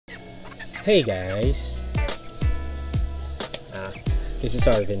Hey guys, this is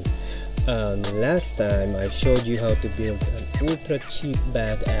Arvin. Last time I showed you how to build an ultra cheap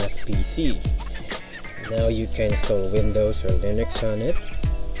badass PC. Now you can install Windows or Linux on it,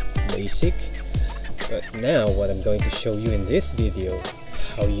 basic. But now what I'm going to show you in this video,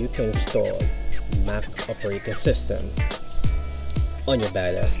 how you can install Mac operating system on your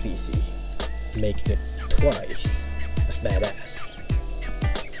badass PC, making it twice as badass.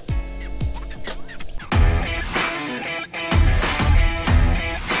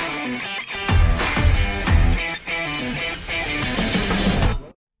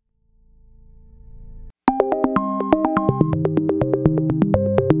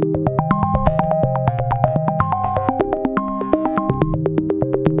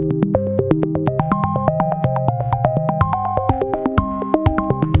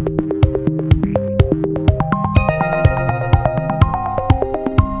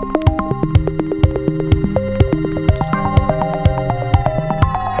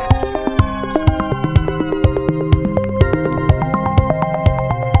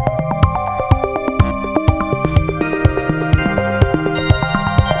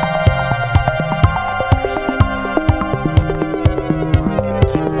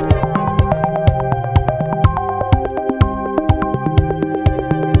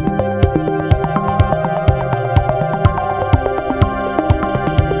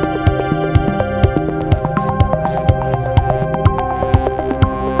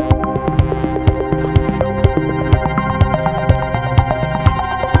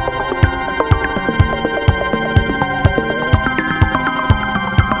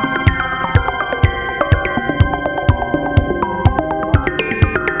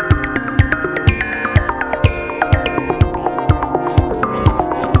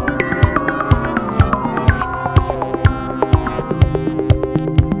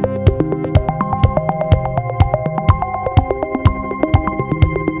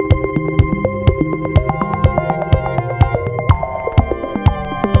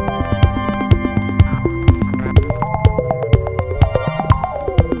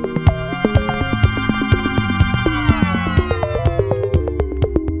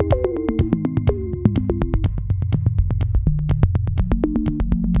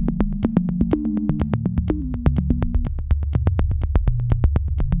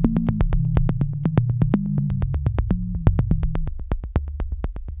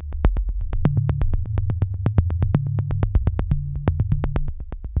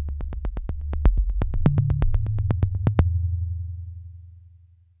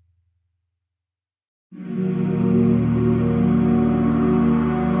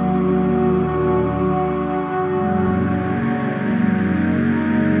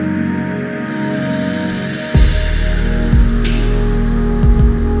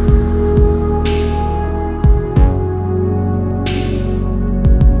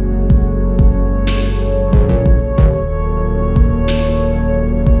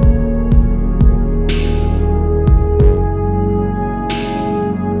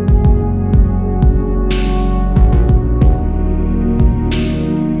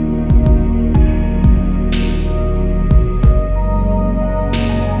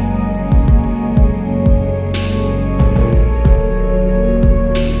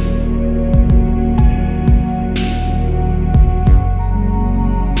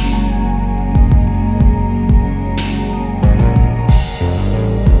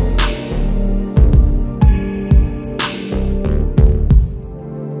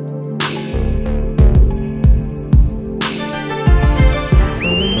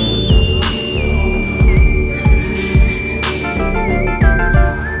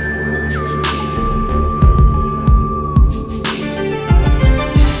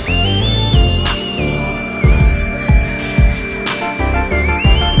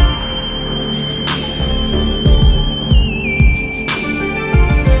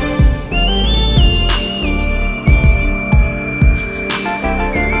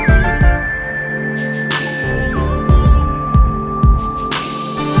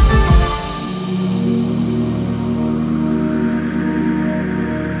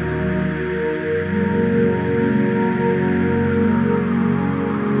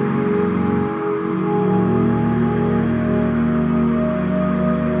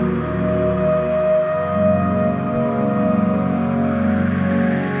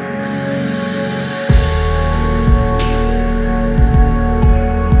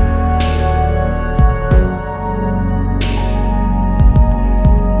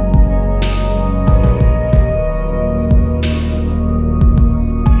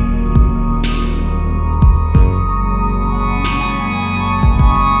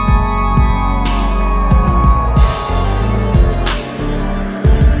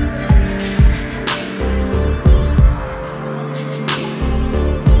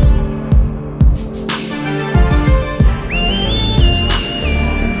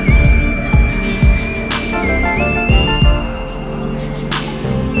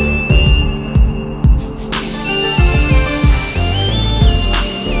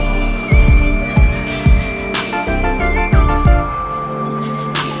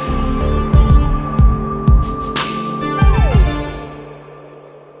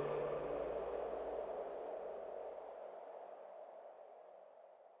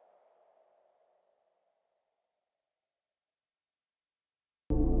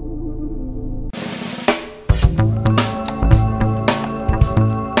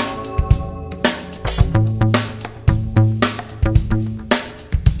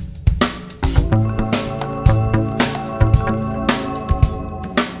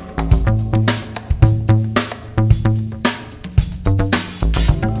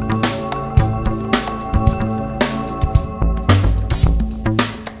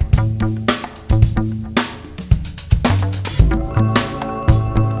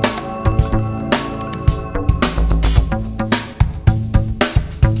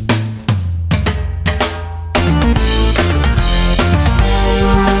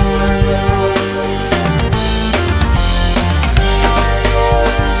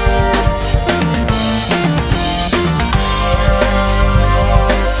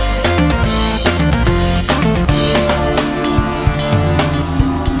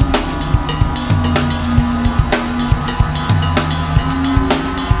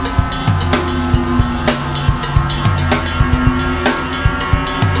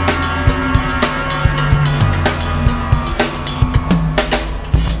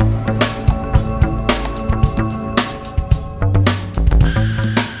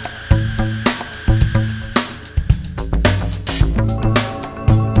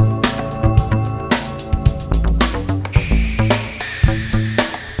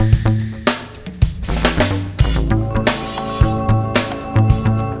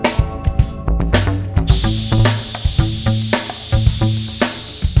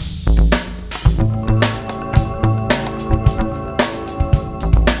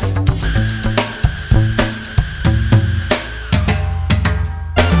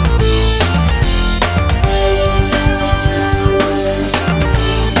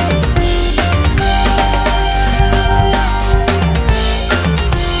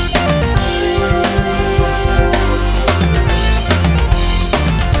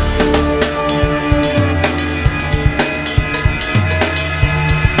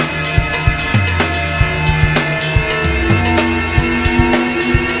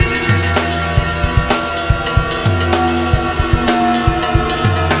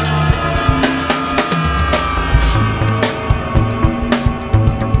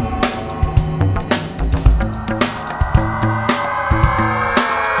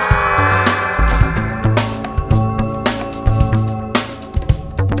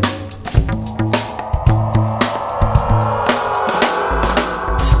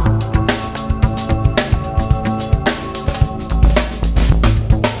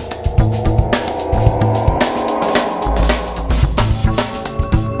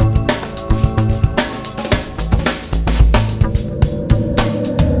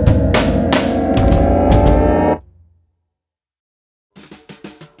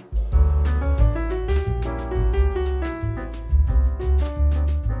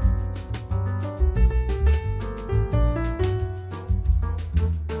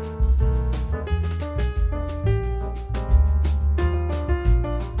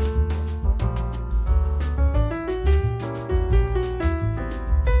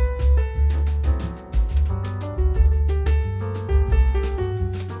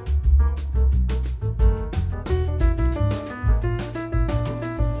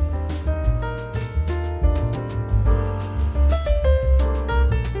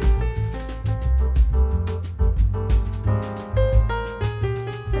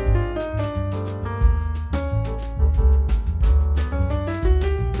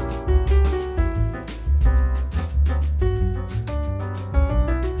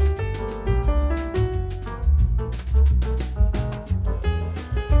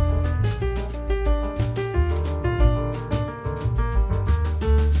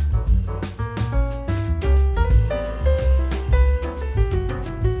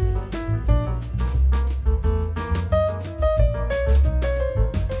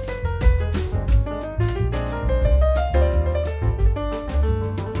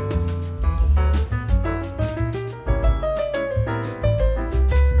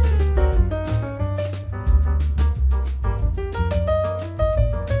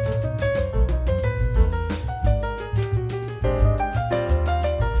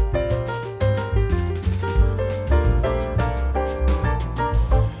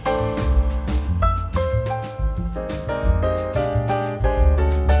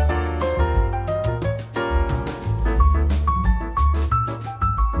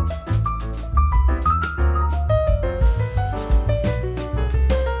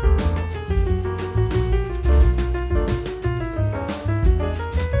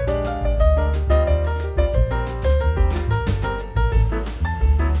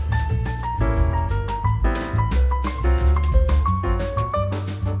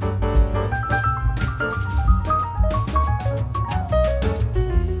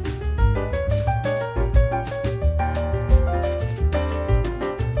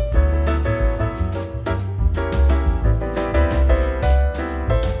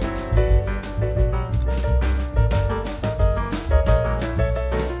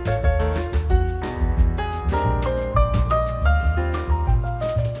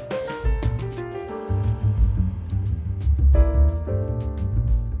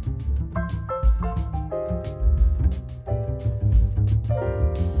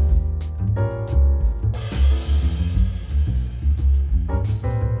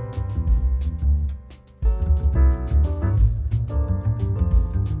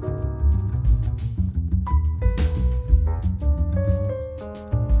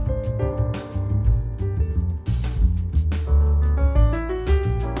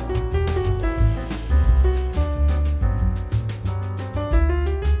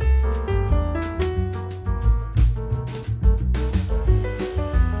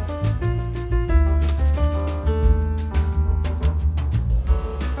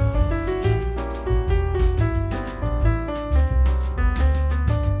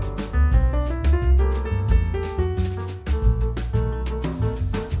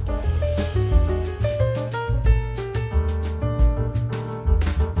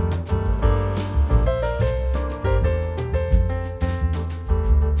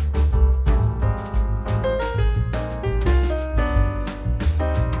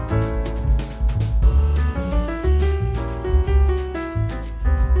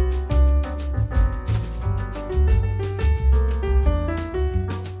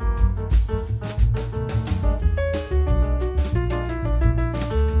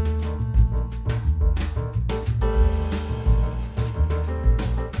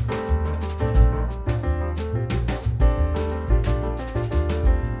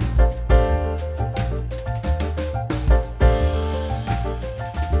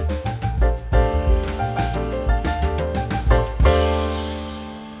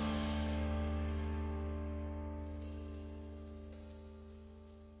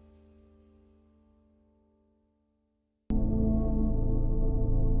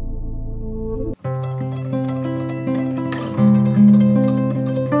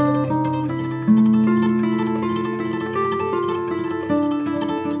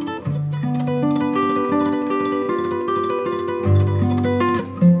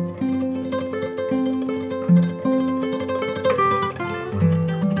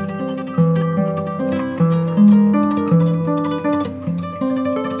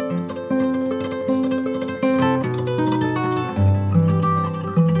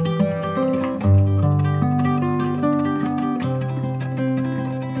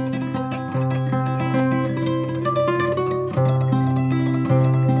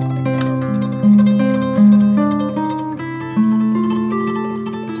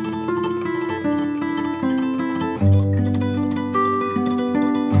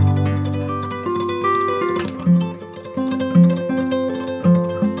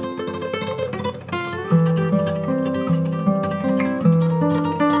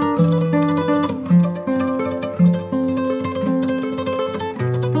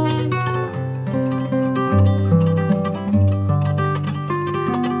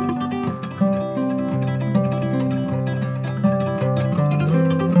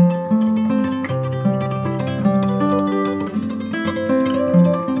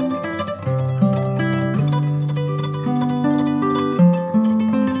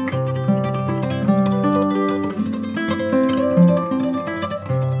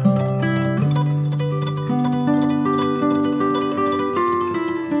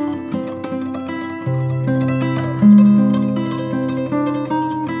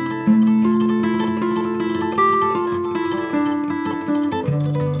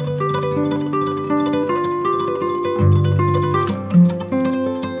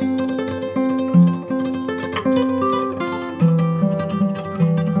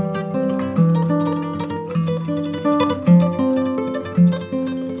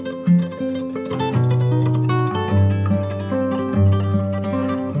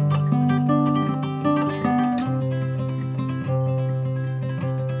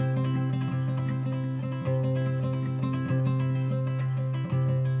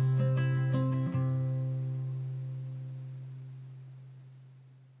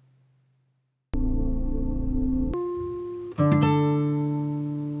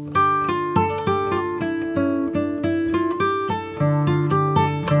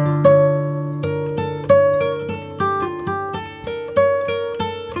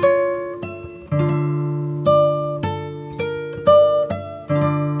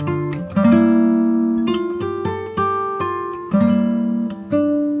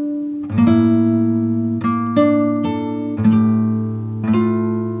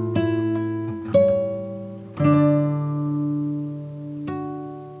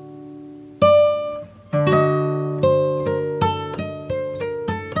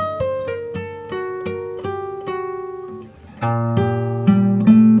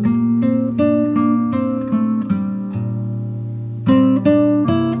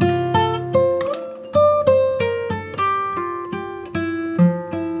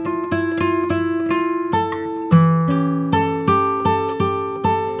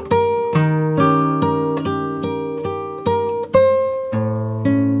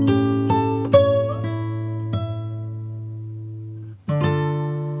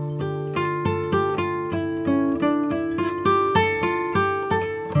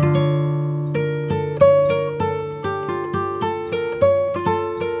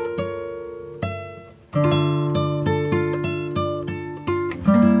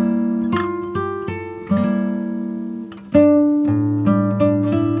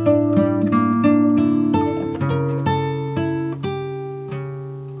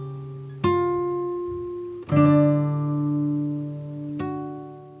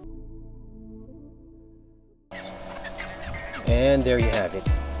 And there you have it.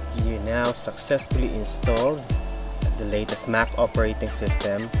 You now successfully installed the latest Mac operating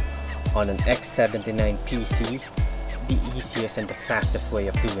system on an X79 PC, the easiest and the fastest way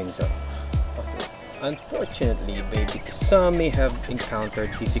of doing so. Unfortunately, maybe some may have encountered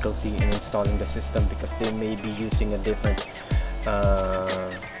difficulty in installing the system because they may be using a different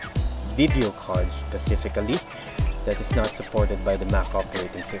video card specifically that is not supported by the Mac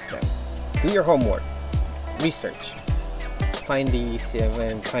operating system. Do your homework, research, find the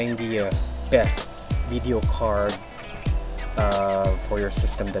best video card for your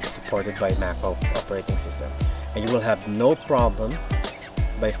system that is supported by Mac operating system, and you will have no problem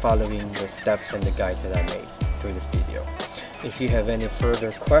by following the steps and the guides that I made through this video. If you have any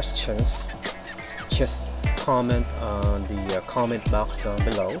further questions, just comment on the comment box down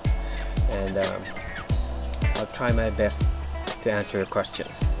below, and I'll try my best to answer your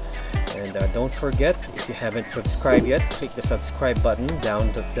questions. And don't forget, if you haven't subscribed yet, click the subscribe button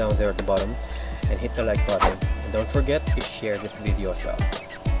down there at the bottom and hit the like button. And don't forget to share this video as well.